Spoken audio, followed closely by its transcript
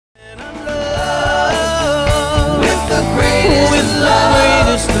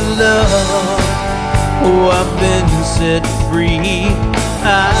Oh, I've been set free.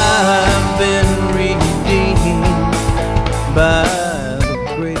 I've been redeemed by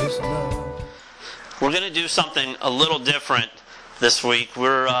the greatest love. We're going to do something a little different this week.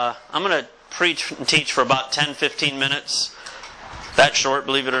 I'm going to preach and teach for about 10-15 minutes. That short,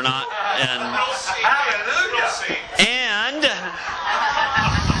 believe it or not.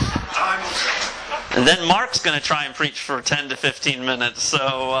 And then Mark's going to try and preach for 10 to 15 minutes. So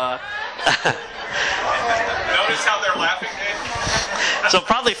notice how they're laughing, Dave? So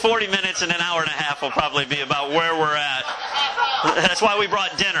probably 40 minutes and an hour and a half will probably be about where we're at. That's why we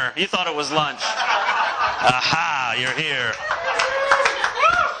brought dinner. You thought it was lunch. Aha, you're here.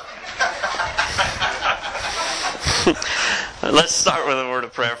 Let's start with a word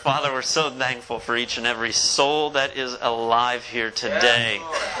of prayer. Father, we're so thankful for each and every soul that is alive here today.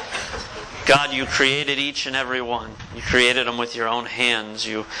 God, you created each and every one. You created them with your own hands.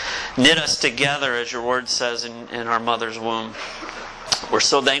 You knit us together, as your word says, in our mother's womb. We're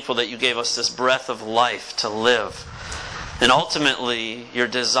so thankful that you gave us this breath of life to live. And ultimately, your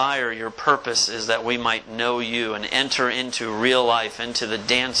desire, your purpose is that we might know you and enter into real life, into the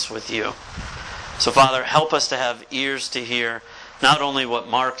dance with you. So, Father, help us to have ears to hear not only what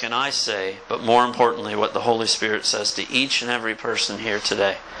Mark and I say, but more importantly, what the Holy Spirit says to each and every person here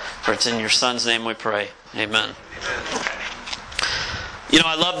today. For it's in your Son's name we pray. Amen. You know,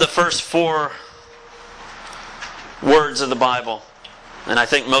 I love the first 4 words of the Bible. And I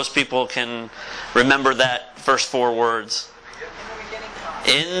think most people can remember that first 4 words.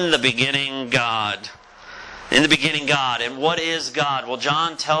 In the beginning, God. In the beginning, God. And what is God? Well,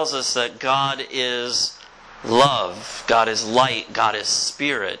 John tells us that God is love. God is light. God is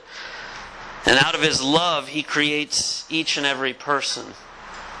spirit. And out of His love, He creates each and every person.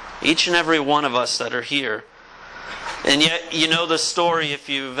 Each and every one of us that are here. And yet, you know the story, if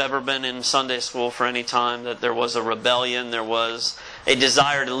you've ever been in Sunday school for any time, that there was a rebellion, there was a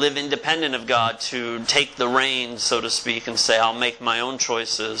desire to live independent of God, to take the reins, so to speak, and say, I'll make my own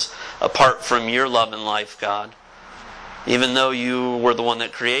choices apart from your love and life, God. Even though you were the one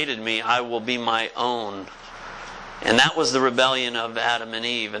that created me, I will be my own. And that was the rebellion of Adam and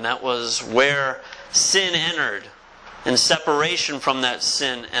Eve, and that was where sin entered, and separation from that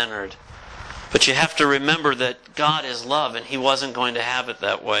sin entered. But you have to remember that God is love, and He wasn't going to have it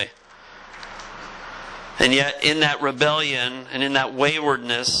that way. And yet, in that rebellion and in that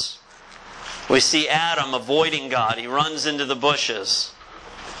waywardness, we see Adam avoiding God. He runs into the bushes.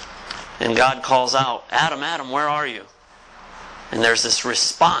 And God calls out, Adam, Adam, where are you? And there's this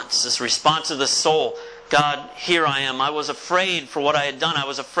response of the soul. God, here I am. I was afraid for what I had done. I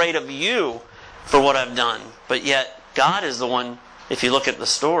was afraid of you for what I've done. But yet, God is the one, if you look at the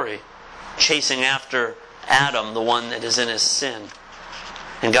story, chasing after Adam, the one that is in his sin.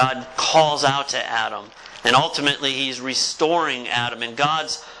 And God calls out to Adam. And ultimately He's restoring Adam. And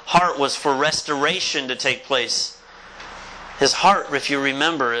God's heart was for restoration to take place. His heart, if you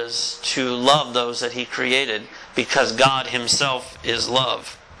remember, is to love those that He created, because God Himself is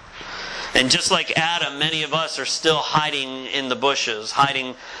love. And just like Adam, many of us are still hiding in the bushes,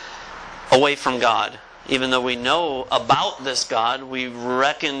 hiding away from God. Even though we know about this God, we've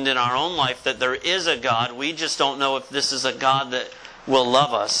reckoned in our own life that there is a God. We just don't know if this is a God that will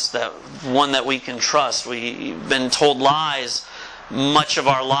love us, that one that we can trust. We've been told lies much of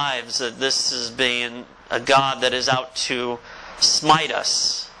our lives, that this is being a God that is out to smite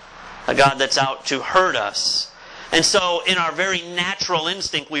us, a God that's out to hurt us. And so in our very natural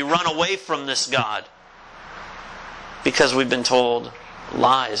instinct, we run away from this God because we've been told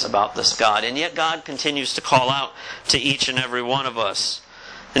lies about this God. And yet God continues to call out to each and every one of us.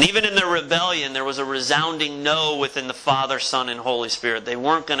 And even in their rebellion, there was a resounding no within the Father, Son, and Holy Spirit. They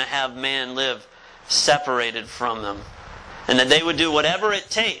weren't going to have man live separated from them. And that they would do whatever it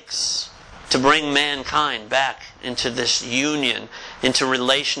takes to bring mankind back into this union, into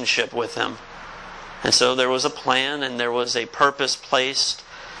relationship with Him. And so there was a plan and there was a purpose placed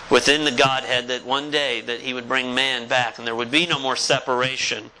within the Godhead that one day that He would bring man back and there would be no more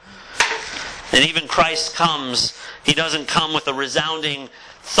separation. And even Christ comes, He doesn't come with a resounding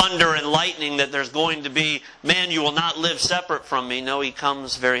thunder and lightning that there's going to be, man, you will not live separate from me. No, He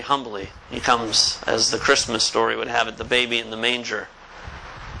comes very humbly. He comes, as the Christmas story would have it, the baby in the manger.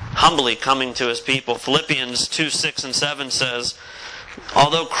 Humbly coming to His people. Philippians 2:6-7 says,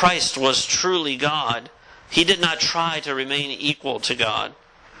 although Christ was truly God, He did not try to remain equal to God.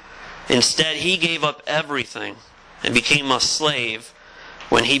 Instead, He gave up everything and became a slave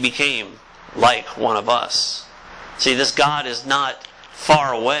when He became like one of us. See, this God is not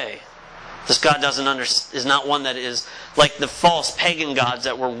far away. This God is not one that is like the false pagan gods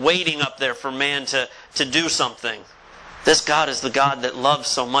that were waiting up there for man to do something. This God is the God that loves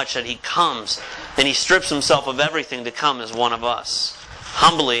so much that He comes and He strips Himself of everything to come as one of us.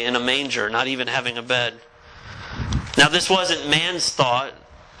 Humbly in a manger, not even having a bed. Now this wasn't man's thought.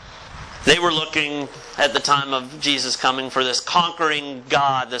 They were looking at the time of Jesus coming for this conquering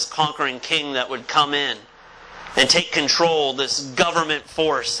God, this conquering king that would come in and take control, this government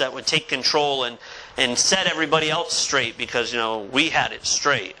force that would take control and set everybody else straight because, we had it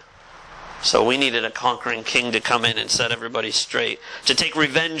straight. So we needed a conquering king to come in and set everybody straight, to take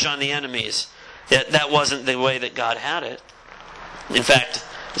revenge on the enemies. Yet that wasn't the way that God had it. In fact,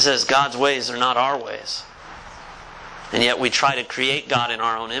 it says God's ways are not our ways. And yet we try to create God in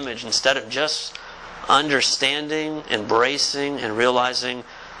our own image instead of just understanding, embracing, and realizing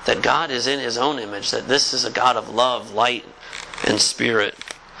that God is in His own image, that this is a God of love, light, and spirit.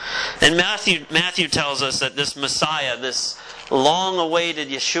 And Matthew tells us that this Messiah, this long-awaited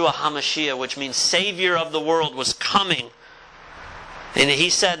Yeshua HaMashiach, which means Savior of the world, was coming. And He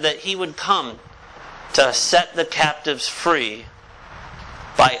said that He would come to set the captives free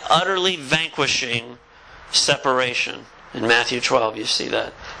by utterly vanquishing separation. In Matthew 12 you see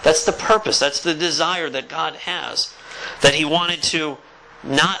that. That's the purpose, that's the desire that God has. That He wanted to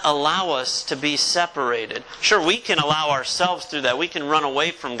not allow us to be separated. Sure, we can allow ourselves through that. We can run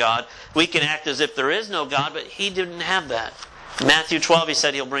away from God. We can act as if there is no God, but He didn't have that. In Matthew 12 He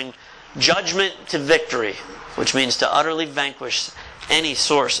said He'll bring judgment to victory, which means to utterly vanquish any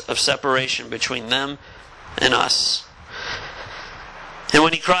source of separation between them and us. And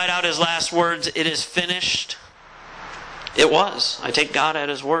when He cried out His last words, "It is finished," it was. I take God at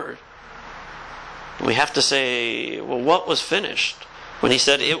His word. And we have to say, well, what was finished? When He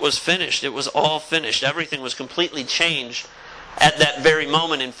said it was finished, it was all finished. Everything was completely changed at that very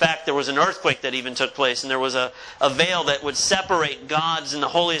moment. In fact, there was an earthquake that even took place, and there was a veil that would separate God's in the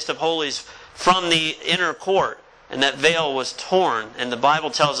holiest of holies from the inner court. And that veil was torn, and the Bible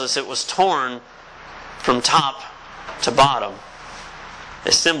tells us it was torn from top to bottom.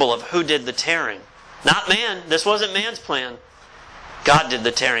 A symbol of who did the tearing. Not man. This wasn't man's plan. God did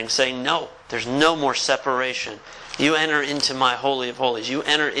the tearing, saying, no, there's no more separation. You enter into my holy of holies. You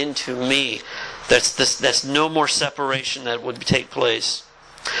enter into me. That's no more separation that would take place.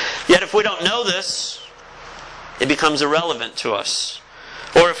 Yet if we don't know this, it becomes irrelevant to us.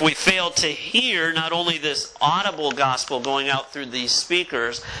 Or if we fail to hear not only this audible gospel going out through these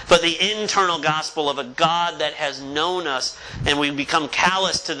speakers, but the internal gospel of a God that has known us, and we become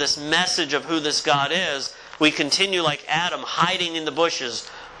callous to this message of who this God is, we continue like Adam, hiding in the bushes,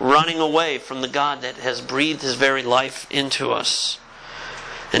 running away from the God that has breathed His very life into us.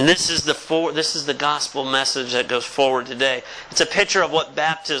 And this is the gospel message that goes forward today. It's a picture of what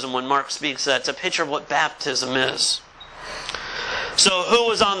baptism, when Mark speaks that, it's a picture of what baptism is. So who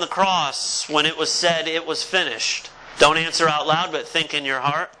was on the cross when it was said it was finished? Don't answer out loud, but think in your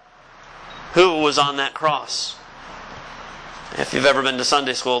heart. Who was on that cross? If you've ever been to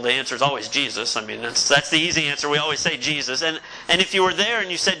Sunday school, the answer is always Jesus. I mean, that's the easy answer. We always say Jesus. And if you were there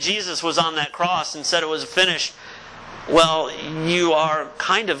and you said Jesus was on that cross and said it was finished, well, you are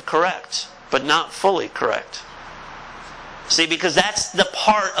kind of correct, but not fully correct. See, because that's the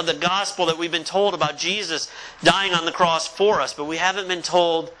part of the gospel that we've been told about Jesus dying on the cross for us, but we haven't been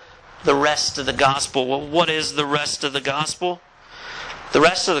told the rest of the gospel. Well, what is the rest of the gospel? The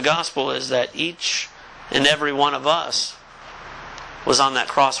rest of the gospel is that each and every one of us was on that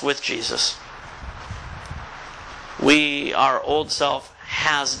cross with Jesus. Our old self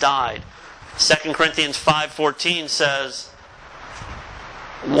has died. 2 Corinthians 5:14 says,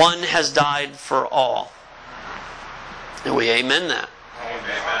 one has died for all. And we amen that.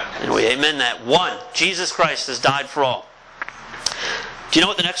 Amen. And we amen that. One, Jesus Christ has died for all. Do you know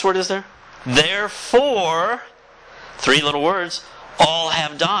what the next word is there? Therefore, 3 little words, all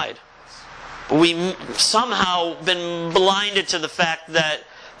have died. We somehow been blinded to the fact that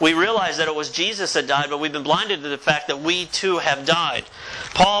we realize that it was Jesus that died, but we've been blinded to the fact that we too have died.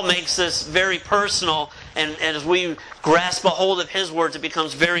 Paul makes this very personal, and as we grasp a hold of his words, it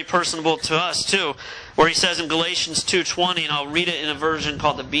becomes very personable to us too. Where he says in Galatians 2:20, and I'll read it in a version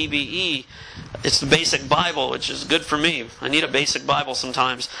called the BBE. It's the Basic Bible, which is good for me. I need a Basic Bible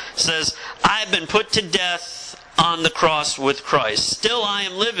sometimes. It says, I've been put to death on the cross with Christ. Still I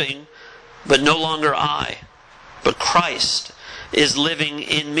am living, but no longer I, but Christ is living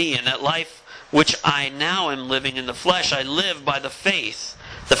in me. And that life which I now am living in the flesh, I live by the faith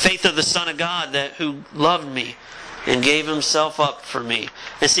of the Son of God who loved me and gave Himself up for me.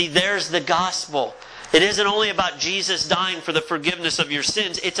 And see, there's the gospel. It isn't only about Jesus dying for the forgiveness of your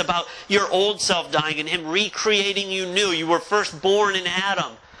sins. It's about your old self dying and Him recreating you new. You were first born in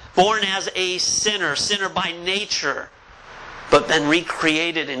Adam, born as a sinner, sinner by nature, but then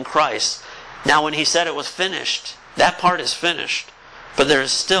recreated in Christ. Now when He said it was finished, that part is finished. But there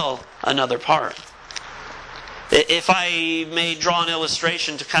is still another part. If I may draw an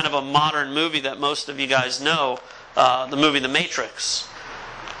illustration to kind of a modern movie that most of you guys know, the movie The Matrix.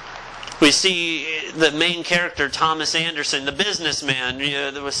 We see the main character, Thomas Anderson, the businessman,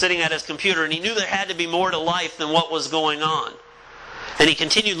 that was sitting at his computer, and he knew there had to be more to life than what was going on. And he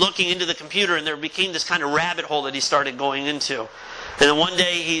continued looking into the computer, and there became this kind of rabbit hole that he started going into. And then one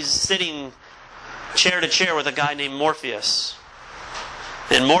day he's sitting chair to chair with a guy named Morpheus.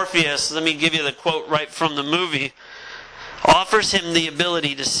 And Morpheus, let me give you the quote right from the movie, offers him the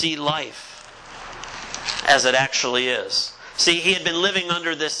ability to see life as it actually is. See, he had been living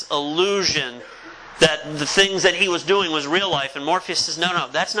under this illusion that the things that he was doing was real life. And Morpheus says, no,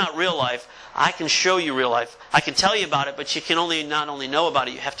 that's not real life. I can show you real life. I can tell you about it, but you can not only know about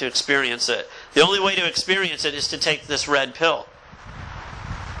it, you have to experience it. The only way to experience it is to take this red pill.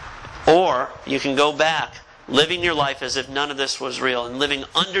 Or you can go back, living your life as if none of this was real, and living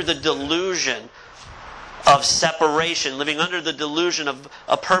under the delusion of separation, living under the delusion of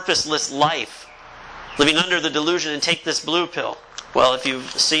a purposeless life, living under the delusion and take this blue pill. Well, if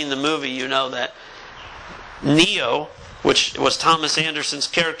you've seen the movie, you know that Neo, which was Thomas Anderson's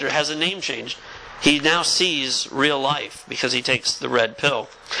character, has a name change. He now sees real life because he takes the red pill.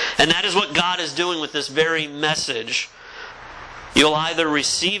 And that is what God is doing with this very message. You'll either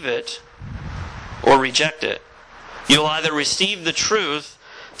receive it or reject it. You'll either receive the truth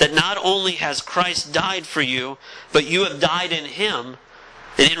that not only has Christ died for you, but you have died in Him.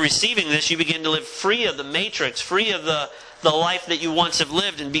 And in receiving this, you begin to live free of the matrix, free of the life that you once have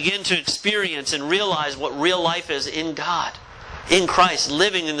lived, and begin to experience and realize what real life is in God, in Christ,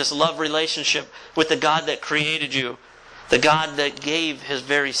 living in this love relationship with the God that created you, the God that gave His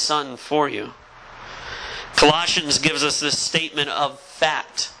very Son for you. Colossians gives us this statement of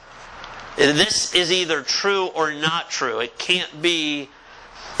fact. This is either true or not true. It can't be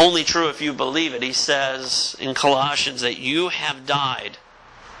only true if you believe it. He says in Colossians that you have died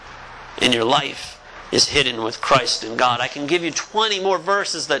and your life is hidden with Christ in God. I can give you 20 more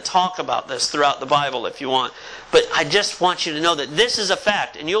verses that talk about this throughout the Bible if you want. But I just want you to know that this is a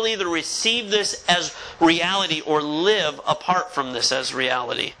fact. And you'll either receive this as reality or live apart from this as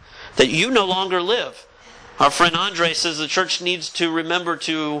reality. That you no longer live. Our friend Andre says the church needs to remember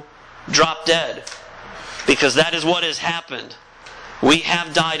to drop dead. Because that is what has happened. We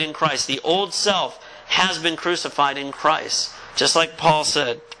have died in Christ. The old self has been crucified in Christ. Just like Paul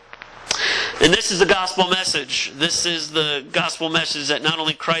said. And this is the gospel message. This is the gospel message that not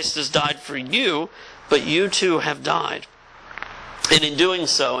only Christ has died for you, but you too have died. And in doing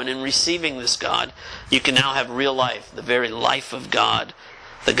so, and in receiving this God, you can now have real life, the very life of God,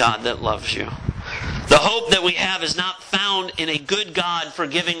 the God that loves you. The hope that we have is not found in a good God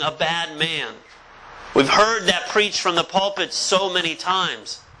forgiving a bad man. We've heard that preached from the pulpit so many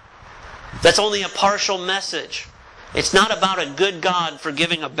times. That's only a partial message. It's not about a good God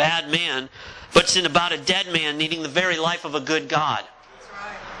forgiving a bad man, but it's about a dead man needing the very life of a good God.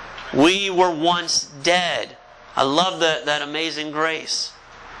 We were once dead. I love that amazing grace.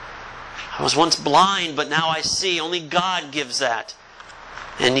 I was once blind, but now I see. Only God gives that.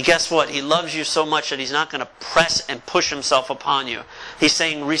 And guess what? He loves you so much that He's not going to press and push Himself upon you. He's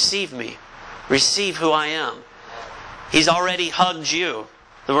saying, receive me. Receive who I am. He's already hugged you.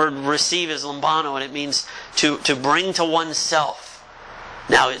 The word receive is lambano, and it means to bring to oneself.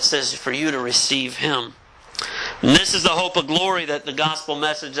 Now it says for you to receive Him. And this is the hope of glory that the gospel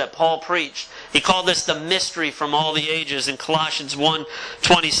message that Paul preached. He called this the mystery from all the ages. In Colossians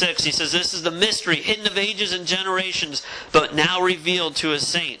 1:26, he says, this is the mystery hidden of ages and generations, but now revealed to His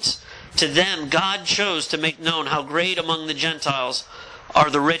saints. To them God chose to make known how great among the Gentiles are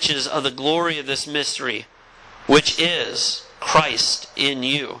the riches of the glory of this mystery, which is Christ in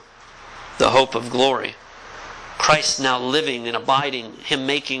you, the hope of glory. Christ now living and abiding, Him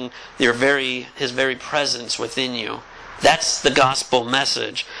making His very presence within you. That's the gospel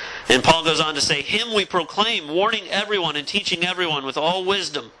message. And Paul goes on to say, Him we proclaim, warning everyone and teaching everyone with all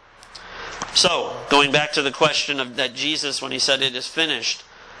wisdom. So, going back to the question of that Jesus, when He said it is finished,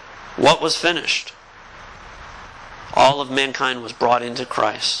 what was finished? All of mankind was brought into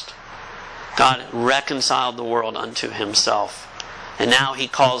Christ. God reconciled the world unto Himself. And now He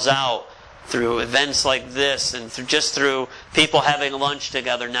calls out through events like this and just through people having lunch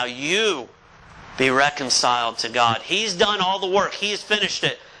together. Now you be reconciled to God. He's done all the work. He's finished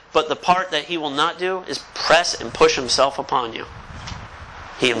it. But the part that He will not do is press and push Himself upon you.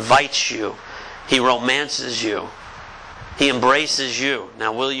 He invites you. He romances you. He embraces you.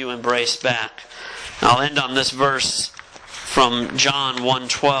 Now will you embrace back? I'll end on this verse from John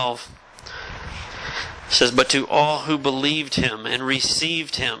 1:12. It says, "But to all who believed Him and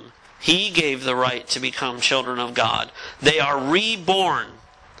received Him, He gave the right to become children of God. They are reborn."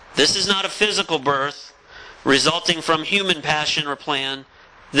 This is not a physical birth resulting from human passion or plan.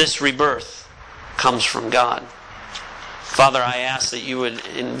 This rebirth comes from God. Father, I ask that you would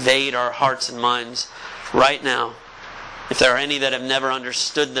invade our hearts and minds right now. If there are any that have never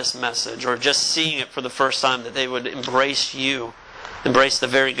understood this message or just seeing it for the first time, that they would embrace you, embrace the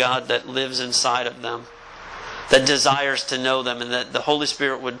very God that lives inside of them, that desires to know them, and that the Holy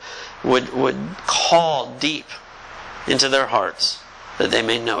Spirit would call deep into their hearts that they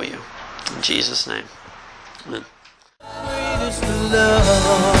may know you. In Jesus' name. Amen. Greatest love.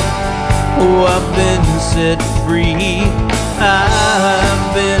 Oh, I've been set free.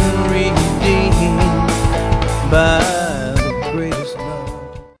 I've been